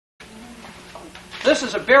This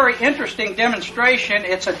is a very interesting demonstration.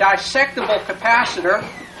 It's a dissectable capacitor,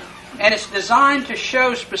 and it's designed to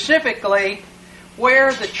show specifically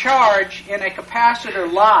where the charge in a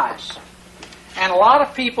capacitor lies. And a lot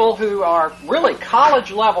of people who are really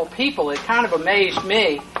college-level people, it kind of amazed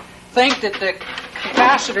me, think that the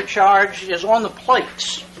capacitor charge is on the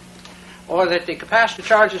plates, or that the capacitor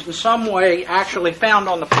charge is in some way actually found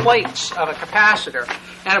on the plates of a capacitor.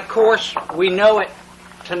 And of course, we know it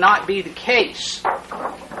to not be the case.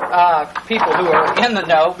 People who are in the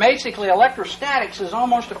know, basically electrostatics is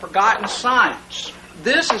almost a forgotten science.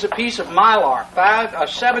 This is a piece of mylar,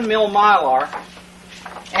 7 mil mylar,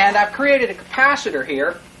 and I've created a capacitor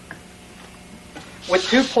here with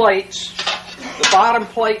two plates. The bottom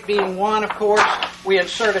plate being one, of course, we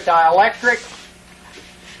insert a dielectric,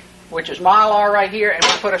 which is mylar right here, and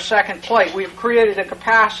we put a second plate. We've created a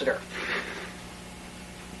capacitor.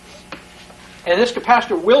 And this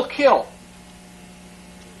capacitor will kill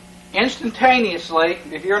instantaneously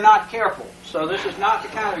if you're not careful. So this is not the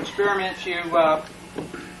kind of experiments you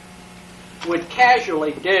would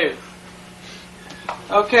casually do.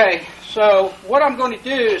 Okay, so what I'm going to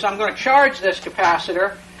do is I'm going to charge this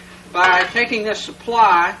capacitor by taking this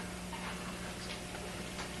supply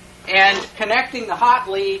and connecting the hot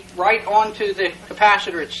lead right onto the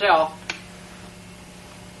capacitor itself.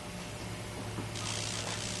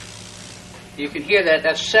 You can hear that.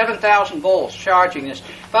 That's 7,000 volts charging this.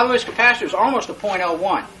 By the way, this capacitor is almost a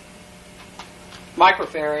 0.01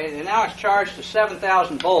 microfarad, and now it's charged to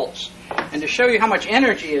 7,000 volts. And to show you how much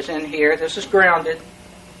energy is in here, this is grounded,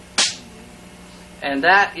 and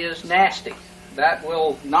that is nasty. That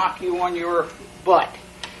will knock you on your butt.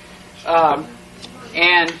 And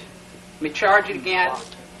let me charge it again.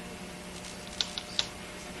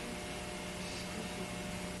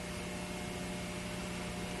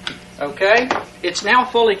 Okay, it's now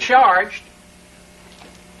fully charged,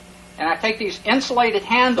 and I take these insulated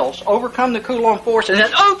handles, overcome the Coulomb force, and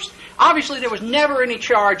then, oops, obviously there was never any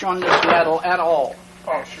charge on this metal at all.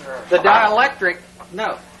 Oh, sure. The dielectric,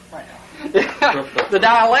 no. The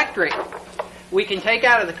dielectric, we can take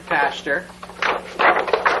out of the capacitor,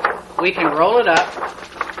 we can roll it up,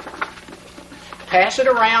 pass it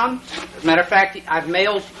around. As a matter of fact, I've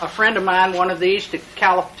mailed a friend of mine one of these to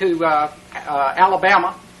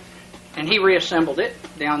Alabama, and he reassembled it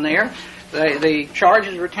down there. The charge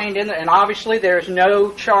is retained in there, and obviously there's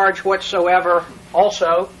no charge whatsoever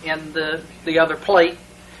also in the other plate,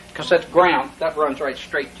 because that's ground. That runs right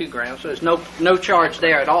straight to ground, so there's no charge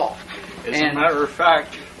there at all. As a matter of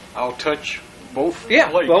fact, I'll touch both plates.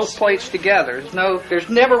 Yeah, both plates together. There's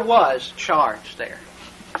never was charge there.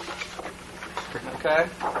 Okay?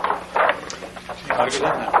 How to get in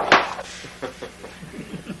now?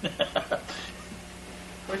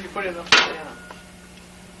 Where'd you put it upside down?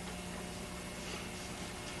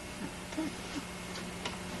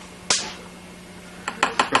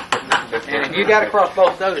 And if you got across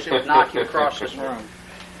both those, it would knock you across this room.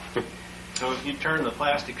 So if you turn the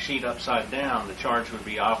plastic sheet upside down, the charge would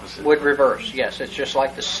be opposite. Would reverse, yes. It's just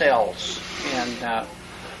like the cells.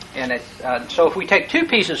 So if we take two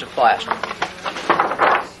pieces of plastic,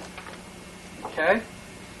 okay,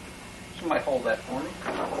 somebody hold that for me.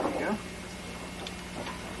 There you go.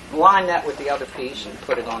 Line that with the other piece and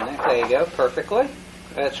put it on there. There you go, perfectly.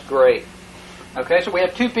 That's great. Okay, so we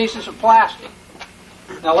have two pieces of plastic.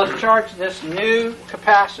 Now let's charge this new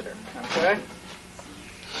capacitor. Okay.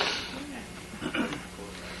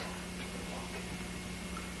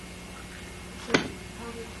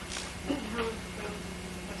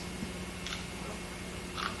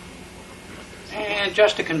 And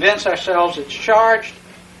just to convince ourselves it's charged,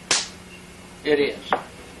 it is.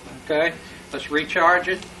 Okay, let's recharge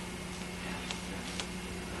it.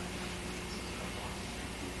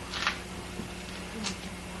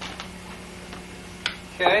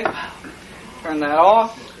 Okay, turn that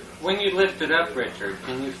off. When you lift it up, Richard,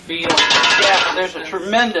 can you feel? Yeah, there's a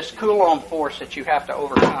tremendous Coulomb force that you have to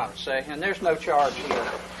overcome, see? And there's no charge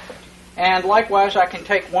here. And likewise, I can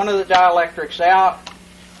take one of the dielectrics out.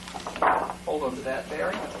 Hold on to that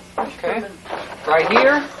there. Okay. Right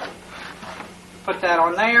here. Put that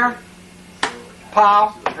on there.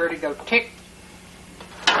 Pile. You heard it go tick.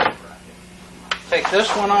 Take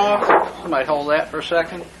this one off. Somebody hold that for a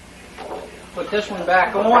second. Put this one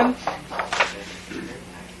back on.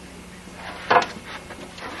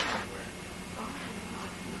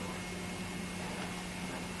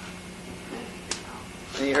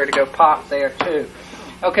 And you heard it go pop there too.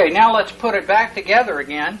 Okay, now let's put it back together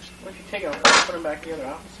again. What if you take it apart, put them back together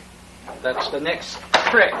opposite? That's the next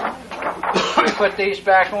trick. We put these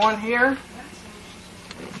back on here.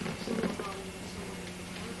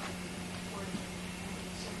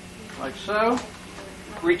 like so.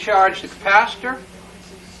 Recharge the capacitor.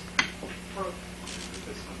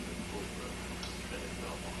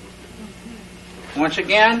 Once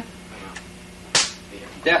again,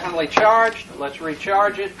 definitely charged. Let's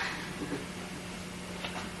recharge it.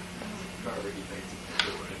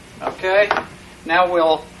 Okay, now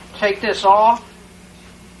we'll take this off.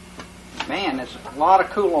 Man, there's a lot of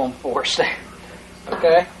Coulomb force there.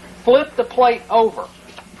 Okay, flip the plate over.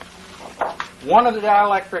 One of the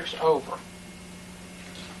dielectrics over.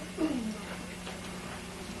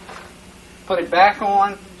 Put it back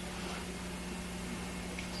on.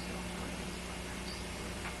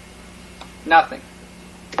 Nothing.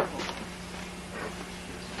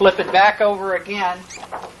 Flip it back over again.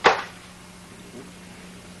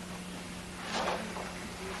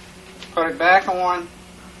 Put it back on.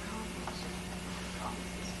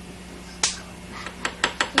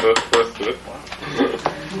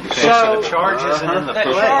 So the charge isn't in the The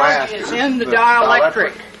plate. charge is in the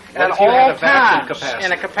dielectric at What if you had all a vacuum times capacitor?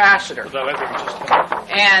 in a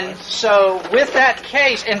capacitor. And so with that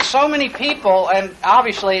case, and so many people, and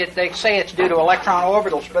obviously they say it's due to electron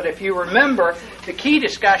orbitals, but if you remember, the key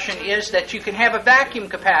discussion is that you can have a vacuum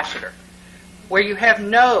capacitor where you have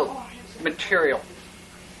no material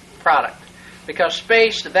product. Because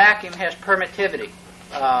space, the vacuum, has permittivity,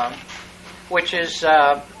 which is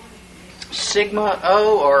sigma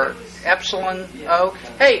O or epsilon O.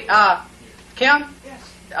 Hey, Kim?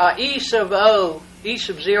 E sub O, E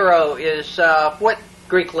sub 0 is, what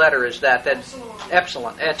Greek letter is that? That's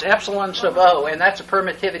epsilon. It's epsilon sub O, and that's a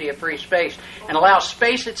permittivity of free space, and allows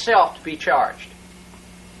space itself to be charged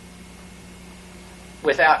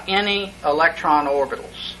without any electron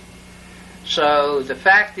orbitals. So the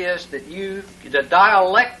fact is that the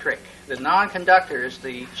dielectric, the non-conductor, is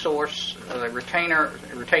the source, the retainer,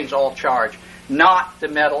 retains all charge, not the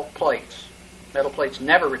metal plates. Metal plates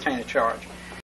never retain a charge.